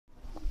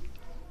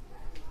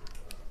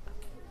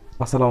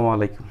আসসালামু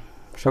আলাইকুম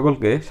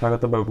সকলকে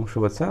স্বাগত এবং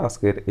শুভেচ্ছা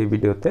আজকের এই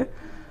ভিডিওতে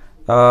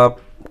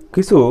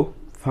কিছু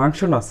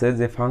ফাংশন আছে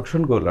যে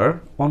ফাংশনগুলোর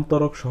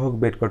অন্তরক সহগ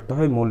বের করতে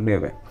হয় মূল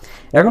নিয়মে।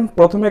 এখন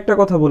প্রথমে একটা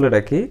কথা বলে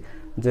রাখি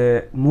যে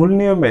মূল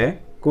নিয়মে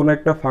কোন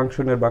একটা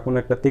ফাংশনের বা কোন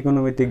একটা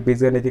ত্রিকোণমিতিক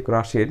বীজগাণিতিক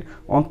রাশির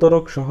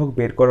অন্তরক সহগ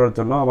বের করার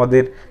জন্য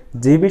আমাদের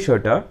যে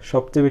বিষয়টা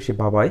সবচেয়ে বেশি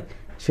ভাবায়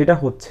সেটা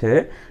হচ্ছে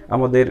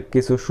আমাদের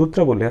কিছু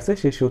সূত্রাবলী আছে,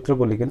 সেই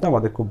সূত্রাবলী কিন্তু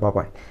আমাদের খুব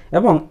ভাবায়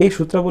এবং এই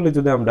সূত্রাবলী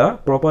যদি আমরা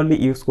প্রপারলি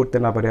ইউজ করতে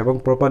না পারি এবং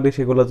প্রপারলি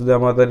সেগুলো যদি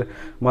আমাদের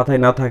মাথায়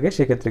না থাকে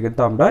সেক্ষেত্রে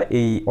কিন্তু আমরা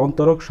এই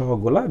অন্তরক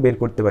সহগগুলো বের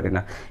করতে পারি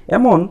না।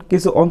 এমন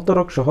কিছু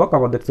অন্তরক সহগ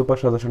আমাদের সুপার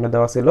সাজেশনে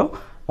দেওয়া ছিল,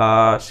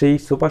 সেই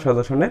সুপার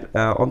সাজেশনের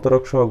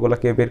অন্তরক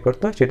সহগগুলোকে বের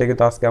করতে হয় সেটা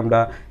কিন্তু আজকে আমরা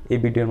এই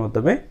ভিডিওর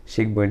মাধ্যমে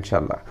শিখবো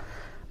ইনশাল্লাহ।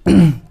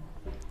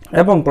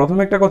 এবং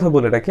প্রথমে একটা কথা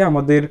বলে রাখি,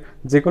 আমাদের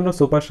যে কোনো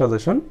সুপার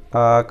সাজেশন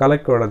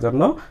কালেক্ট করার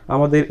জন্য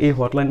আমাদের এই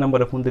হটলাইন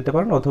নাম্বারে ফোন দিতে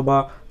পারেন অথবা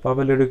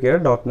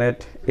papeluducare.net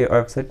এই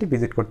ওয়েবসাইটটি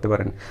ভিজিট করতে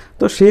পারেন।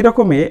 তো সেই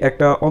রকমই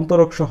একটা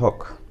অন্তরক সহগ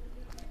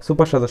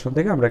সুপার সাজেশন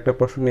থেকে আমরা একটা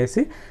প্রশ্ন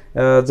নিয়েছি,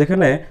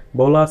 যেখানে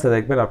বলা আছে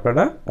দেখবেন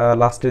আপনারা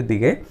লাস্টের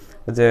দিকে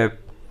যে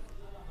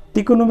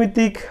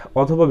ত্রিকোণমিতিক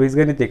অথবা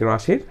বীজগাণিতিক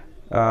রাশির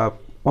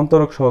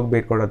অন্তরক সহগ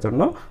বের করার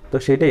জন্য, তো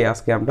সেটাই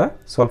আজকে আমরা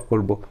সলভ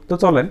করব। তো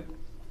চলেন,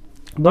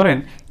 ধরেন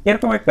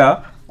এরকম একটা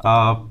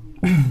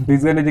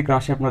বীজগাণিতিক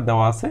রাশি আপনার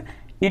দেওয়া আছে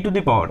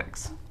e⁻x,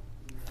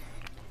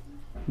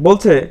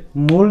 বলছে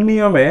মূল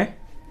নিয়মে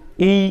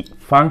এই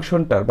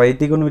ফাংশনটার বা এই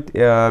ত্রিকোণমিতিক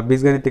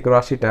বীজগাণিতিক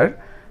রাশিটার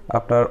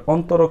আপনার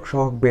অন্তরক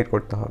সহগ বের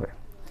করতে হবে।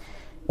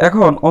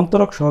 এখন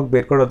অন্তরক সহগ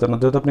বের করার জন্য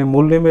যেহেতু আপনি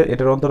মূল নিয়মে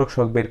এটার অন্তরক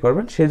সহগ বের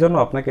করবেন, সেই জন্য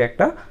আপনাকে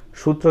একটা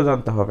সূত্র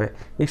জানতে হবে।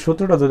 এই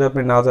সূত্রটা যদি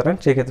আপনি না জানেন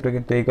সেক্ষেত্রে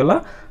কিন্তু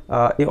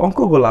এই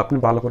অঙ্কগুলো আপনি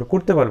ভালো করে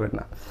করতে পারবেন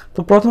না। তো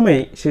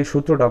প্রথমেই সেই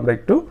সূত্রটা আমরা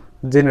একটু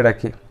জেনে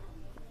রাখি।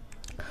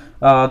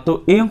 তো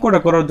এই অঙ্কটা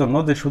করার জন্য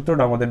যে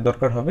সূত্রটা আমাদের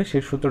দরকার হবে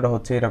সেই সূত্রটা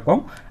হচ্ছে এরকম,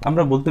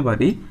 আমরা বলতে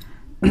পারি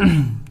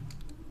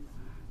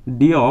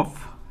d of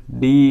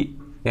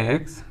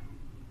dx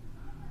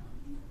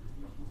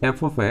f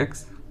of x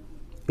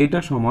এটা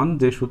সমান,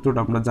 যে সূত্রটা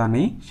আমরা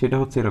জানি সেটা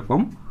হচ্ছে এরকম,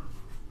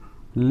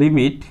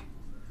 limit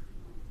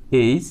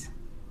h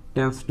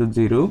tends to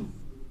 0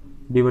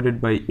 divided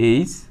by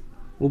h,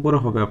 উপরে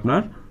হবে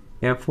আপনার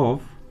f of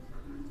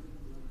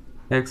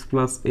x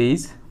plus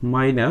h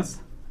minus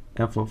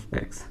f of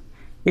x।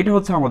 এটা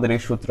হচ্ছে আমাদের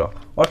এই সূত্র।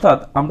 অর্থাৎ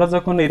আমরা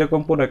যখন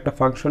এরকম কোনো একটা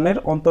ফাংশনের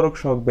অন্তরক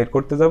সহগ বের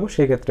করতে যাব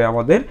সেক্ষেত্রে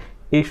আমাদের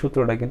এই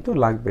সূত্রটা কিন্তু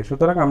লাগবে।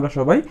 সুতরাং আমরা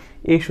সবাই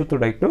এই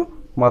সূত্রটা একটু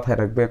মাথায়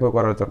রাখবো একক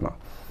করার জন্য।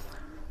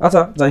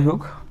 আচ্ছা, যাই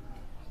হোক,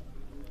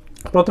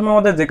 প্রথমে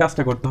আমাদের যে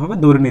কাজটা করতে হবে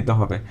ধরে নিতে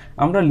হবে।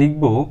 আমরা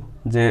লিখব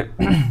যে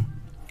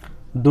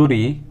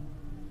ধরি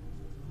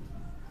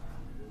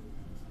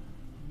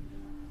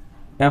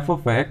f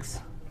of x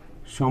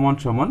সমান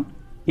সমান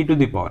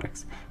e⁻x।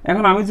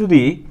 এখন আমি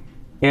যদি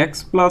x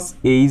প্লাস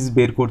h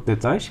বের করতে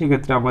চাই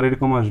সেক্ষেত্রে আমার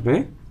এরকম আসবে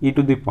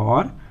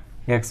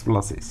e⁻x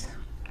প্লাস h।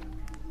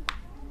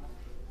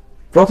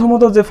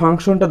 প্রথমত যে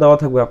ফাংশনটা দেওয়া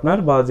থাকবে আপনার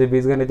বা যে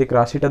বীজগাণিতিক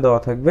রাশিটা দেওয়া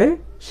থাকবে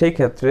সেই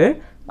ক্ষেত্রে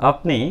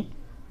আপনি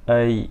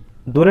এই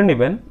ধরে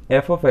নেবেন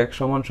f of x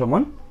সমান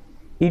সমান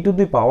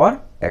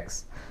e⁻x।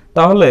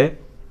 তাহলে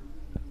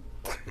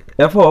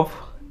f of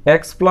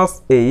x plus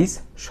h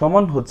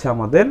সমান হচ্ছে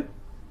আমাদের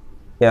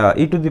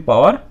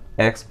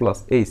e⁻x প্লাস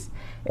h।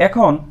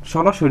 এখন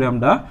সরাসরি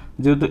আমরা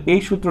যেহেতু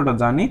এই সূত্রটা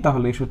জানি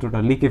তাহলে এই সূত্রটা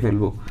লিখে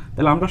ফেলবো।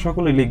 তাহলে আমরা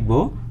সকলে লিখব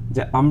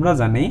যে আমরা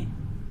জানি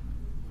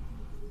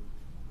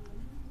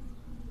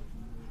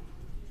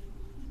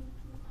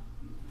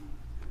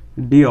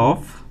d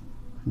of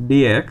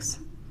dx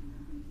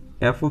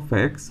f of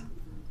x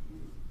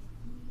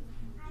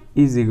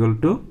is equal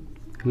to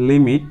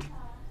limit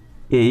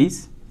h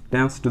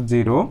tends to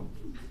 0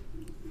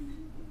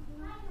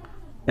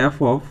 f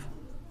of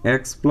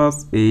x plus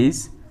h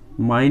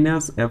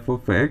minus f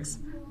of x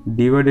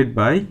divided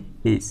by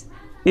h।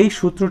 এই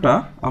সূত্রটা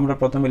আমরা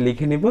প্রথমে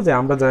লিখে নিব যে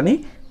আমরা জানি,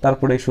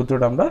 তারপরে এই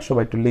সূত্রটা আমরা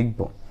সবাই একটু লিখব।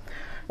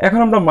 এখন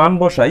আমরা মান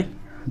বসাই,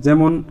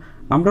 যেমন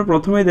আমরা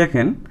প্রথমেই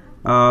দেখেন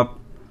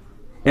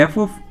f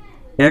of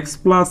x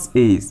plus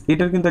h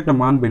এটার কিন্তু একটা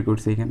মান বের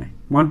করছি, এখানে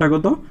মানটা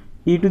কত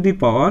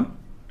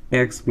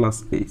e⁻x plus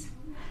h,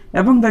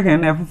 এবং দেখেন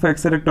f of x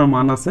এর একটা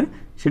মান আছে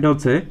সেটা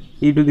হচ্ছে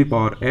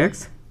e⁻x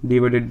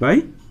divided by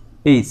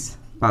h।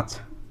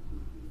 আচ্ছা,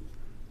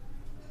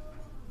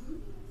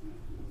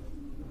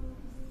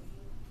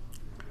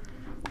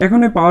 এখন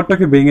এই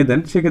পাওয়ারটাকে ভেঙে দেন,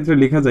 সেক্ষেত্রে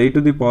লেখা যায়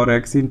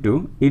e⁻x into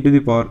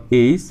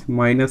e⁻h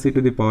minus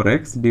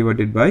e⁻x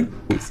divided by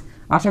h।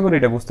 আশা করি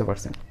এটা বুঝতে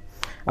পারছেন।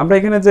 আমরা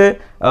এখানে যে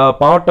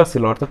পাওয়ারটা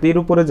ছিল অর্থাৎ এর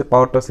উপরে যে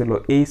পাওয়ারটা ছিল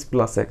h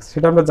প্লাস x,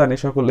 সেটা আমরা জানি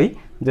সকলেই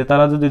যে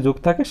তারা যদি যোগ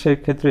থাকে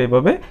সেক্ষেত্রে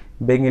এভাবে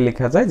ভেঙে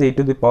লেখা যায় যে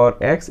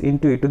e⁻x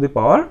ইন্টু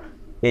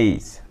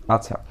e⁻h।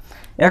 আচ্ছা,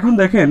 এখন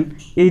দেখেন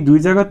এই দুই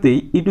জায়গাতেই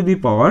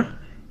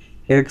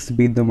e⁻x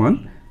বিদ্যমান,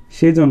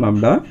 সেই জন্য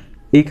আমরা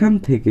এখান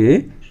থেকে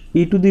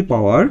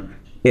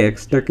e⁻x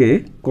টাকে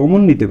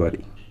কমন নিতে পারি,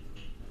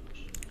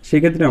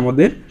 সেক্ষেত্রে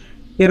আমাদের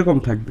এরকম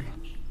থাকবে।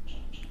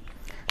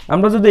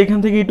 আমরা যদি এখান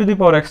থেকে e to the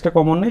power x টা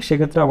কমন নেই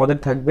সেক্ষেত্রে আমাদের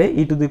থাকবে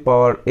e to the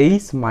power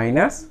h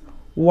minus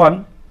 1।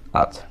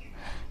 আচ্ছা,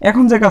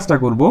 এখন যে কাজটা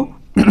করব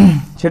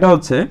সেটা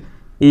হচ্ছে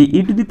এই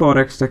e to the power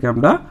x টাকে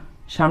আমরা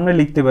সামনে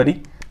লিখতে পারি।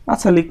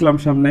 আচ্ছা, লিখলাম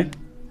সামনে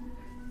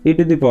e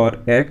to the power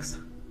x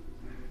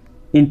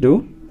into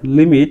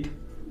limit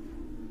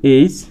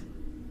h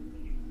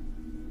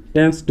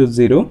tends to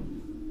 0।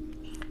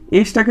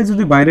 এইচটাকে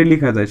যদি বাইরে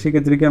লেখা যায়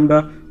সেক্ষেত্রে কি আমরা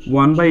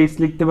 1/h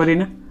লিখতে পারি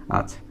না?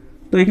 আচ্ছা,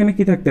 তো এখানে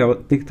কি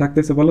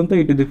থাকতেছে বলুন তো,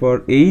 e to the power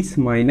h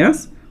minus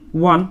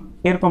 1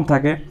 এরকম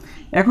থাকে।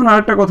 এখন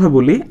আরেকটা কথা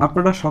বলি,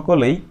 আপনারা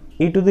সকলেই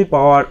e to the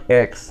power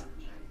x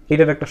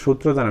এটার একটা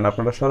সূত্র জানেন।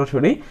 আপনারা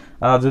সরাসরি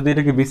যদি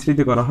এটাকে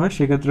বিস্তৃতি করা হয়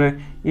সেক্ষেত্রে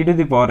e to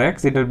the power x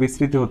এটার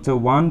বিস্তৃতি হচ্ছে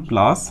 1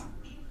 plus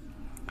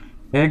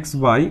x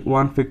by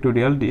 1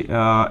 factorial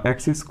x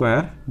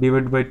square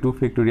divide by 2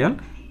 factorial,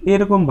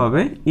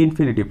 এরকমভাবে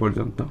ইনফিনিটি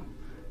পর্যন্ত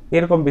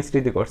এরকম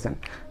বিস্তৃতি করছেন।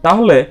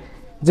 তাহলে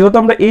যেহেতু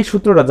আমরা এই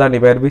সূত্রটা জানি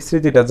বা এর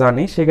বিস্তৃতিটা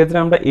জানি, সেক্ষেত্রে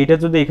আমরা এটা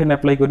যদি এখানে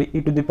অ্যাপ্লাই করি e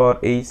to the power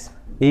h,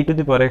 e to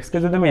the power x কে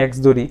যদি আমি x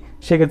ধরি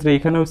সেক্ষেত্রে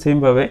এখানেও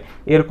সেমভাবে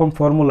এরকম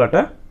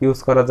ফর্মুলাটা ইউজ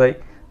করা যায়।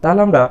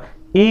 তাহলে আমরা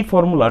এই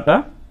ফর্মুলাটা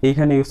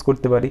এইখানে ইউজ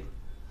করতে পারি,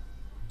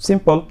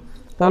 সিম্পল।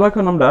 তাহলে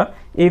এখন আমরা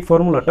এই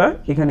ফর্মুলাটা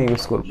এখানে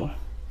ইউজ করব।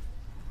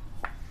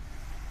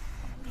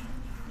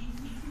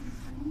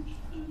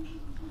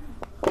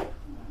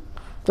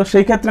 তো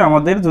সেই ক্ষেত্রে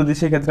আমাদের যদি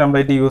সেক্ষেত্রে আমরা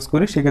এটা ইউজ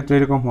করি সেক্ষেত্রে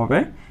এরকম হবে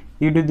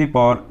e to the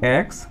power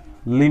x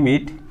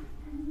limit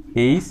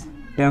h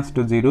tends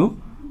to 0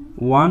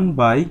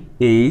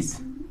 1/h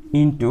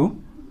into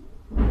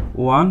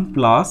 1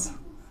 plus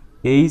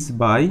h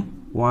by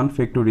 1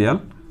 factorial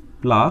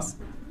plus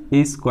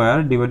h square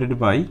divided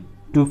by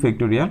 2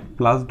 factorial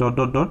plus dot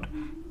dot dot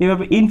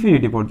এভাবে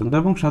ইনফিনিটি পর্যন্ত,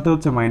 এবং সাথে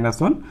হচ্ছে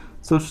 -1।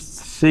 সো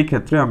সেই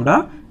ক্ষেত্রে আমরা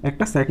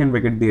একটা সেকেন্ড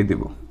ব্র্যাকেট দিয়ে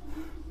দেব।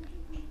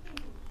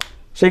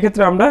 সেই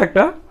ক্ষেত্রে আমরা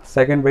একটা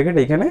সেকেন্ড ব্র্যাকেট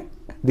এখানে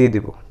দিয়ে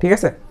দিব, ঠিক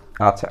আছে।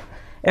 আচ্ছা,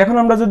 এখন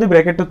আমরা যদি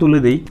ব্র্যাকেটটা তুলে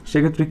দিই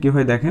সেক্ষেত্রে কি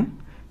হয় দেখেন,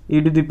 e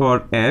to the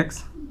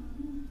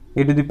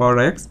power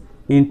x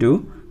into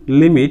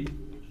limit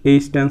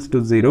h tends to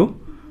 0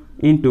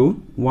 into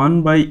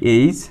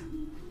 1/h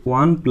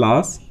 1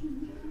 plus,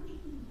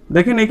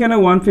 দেখেন এখানে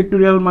 1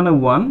 ফ্যাক্টোরিয়াল মানে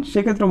 1,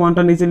 সেক্ষেত্রে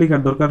 1টা নিচে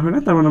লেখার দরকার হয় না,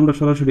 তার মানে আমরা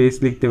সরাসরি h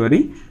লিখতে পারি।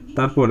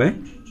 তারপরে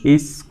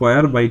h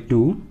স্কোয়ার বাই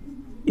 2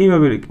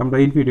 এইভাবে আমরা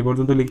ইনফিনিটি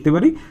পর্যন্ত লিখতে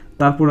পারি।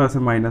 তারপরে আছে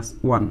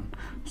 -1।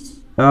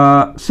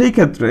 সেই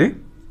ক্ষেত্রে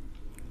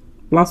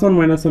 +1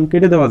 -1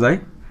 কেটে দেওয়া যায়।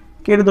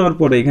 কেটে দেওয়ার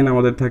পরে এখানে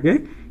আমাদের থাকে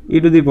e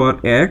to the power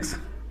x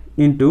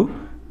into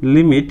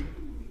limit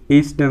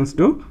h tends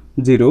to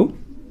 0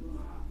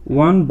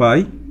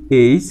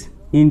 1/h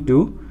into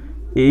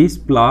h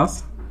plus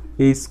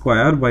h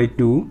square by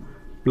 2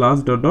 plus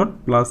dot dot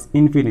plus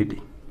infinity.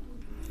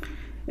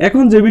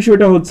 এখন যে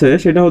বিষয়টা হচ্ছে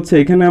সেটা হচ্ছে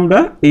এখানে আমরা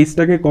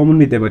এইচটাকে কমন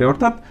নিতে পারি,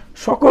 অর্থাৎ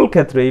সকল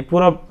ক্ষেত্রে এই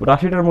পুরো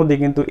রাশিটার মধ্যে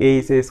কিন্তু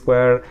H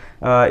square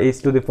h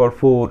to the পাওয়ার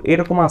 4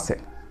 এরকম আছে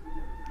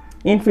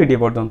ইনফিনিটি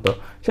পর্যন্ত।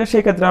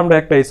 সেই ক্ষেত্রে আমরা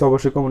একটা এইচ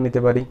অবশ্যই কমন নিতে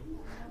পারি।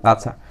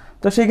 আচ্ছা,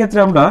 তো সেই ক্ষেত্রে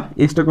আমরা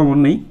এইচটা কমন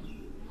নেই,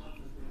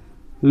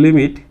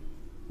 limit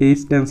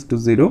h tends to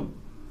 0,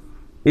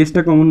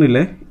 এইচটা common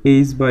নিলে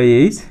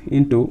h/h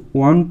into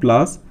 1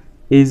 plus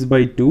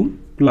h/2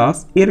 plus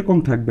এরকম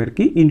থাকবে আর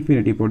কি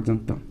ইনফিনিটি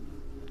পর্যন্ত।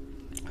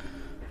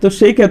 তো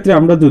সেই ক্ষেত্রে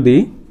আমরা যদি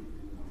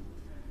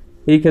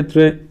এই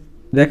ক্ষেত্রে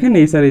দেখেন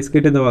h আর h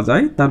কেটে দেওয়া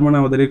যায়, তার মানে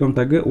আমাদের এরকম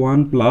থাকবে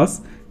 1 plus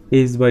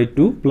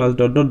h/2 plus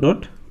dot dot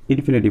dot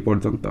infinity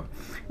পর্যন্ত।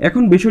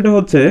 এখন বিষয়টা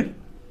হচ্ছে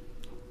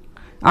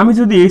আমি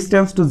যদি h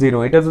টেন্ডস টু 0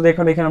 এটা যদি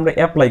এখানে আমরা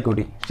অ্যাপ্লাই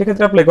করি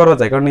সেক্ষেত্রে অ্যাপ্লাই করা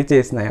যায়, কারণ নিচে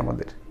h নাই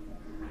আমাদের,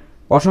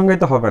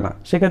 অসংজ্ঞায়িত হবে না।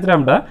 সেক্ষেত্রে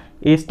আমরা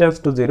h টেন্ডস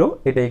টু 0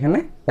 এটা এখানে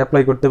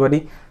অ্যাপ্লাই করতে পারি।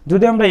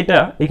 যদি আমরা এটা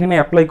এখানে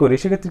অ্যাপ্লাই করি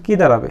সেক্ষেত্রে কি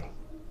দাঁড়াবে,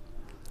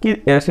 কি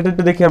সেটা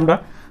একটু দেখি আমরা।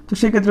 তো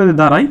সেক্ষেত্রে যদি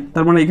দাঁড়াই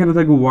তার মানে এখানে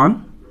থাকবে 1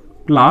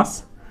 প্লাস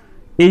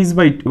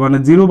h/2 মানে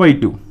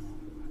 0/2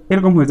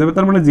 এরকম হয়ে যাবে,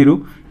 তার মানে 0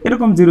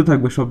 এরকম 0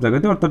 থাকবে সব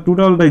জায়গাতে, অর্থাৎ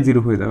টোটালটাই 0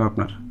 হয়ে যাবে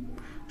আপনার।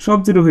 সব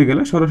 0 হয়ে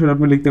গেলে সরাসরি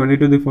আপনি লিখতে পারেন e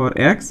to the power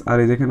x, আর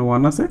এই যেখানে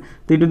 1 আছে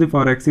তো e to the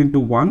power x into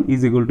 1 is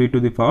equal to e to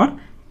the power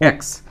x।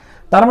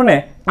 তার মানে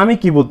আমি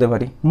কি বলতে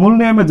পারি, মূল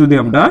নিয়মে যদি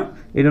আমরা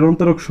এটার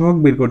অন্তরক সহগ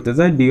বের করতে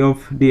চাই d of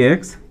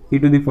dx e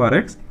to the power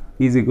x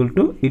is equal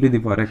to e to the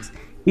power x,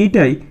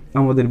 এইটাই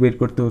আমাদের বের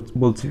করতে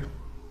বলছে।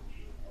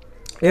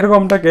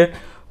 এরকমটাকে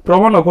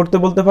প্রমাণও করতে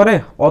বলতে পারে,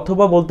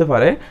 অথবা বলতে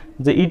পারে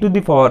যে e to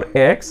the power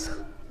x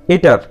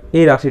এটার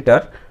এই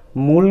রাশিটার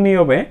মূল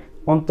নিয়মে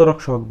অন্তরক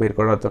সহগ বের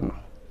করার জন্য।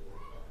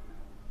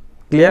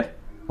 ক্লিয়ার?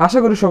 আশা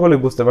করি সকলেই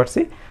বুঝতে পারছি।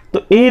 তো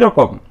এই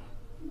রকম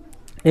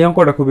এই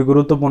অঙ্কটা খুবই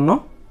গুরুত্বপূর্ণ,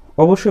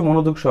 অবশ্যই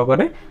মনোযোগ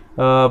সহকারে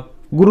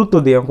গুরুত্ব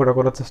দিয়ে অঙ্কটা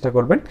করার চেষ্টা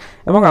করবেন।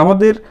 এবং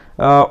আমাদের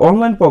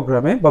অনলাইন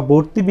প্রোগ্রামে বা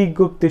ভর্তি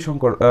বিজ্ঞপ্তি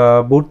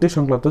ভর্তি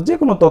সংক্রান্ত যে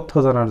কোনো তথ্য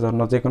জানার জন্য,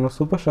 যে কোনো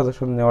সুপার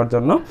সাজেশন নেওয়ার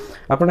জন্য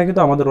আপনারা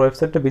কিন্তু আমাদের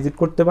ওয়েবসাইটটা ভিজিট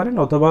করতে পারেন,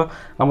 অথবা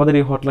আমাদের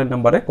এই হটলাইন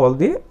নাম্বারে কল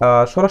দিয়ে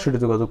সরাসরি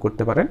যোগাযোগ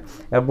করতে পারেন।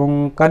 এবং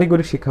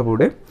কারিগরি শিক্ষা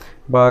বোর্ডে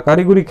বা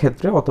কারিগরি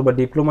ক্ষেত্রে অথবা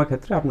ডিপ্লোমা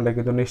ক্ষেত্রে আপনারা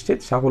কিন্তু নিশ্চিত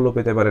সাফল্য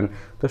পেতে পারেন।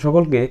 তো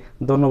সকলকে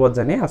ধন্যবাদ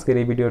জানিয়ে আজকের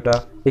এই ভিডিওটা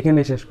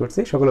এখানেই শেষ করছি।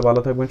 সকলে ভালো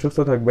থাকবেন, সুস্থ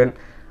থাকবেন।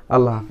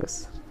 আল্লাহ হাফেজ।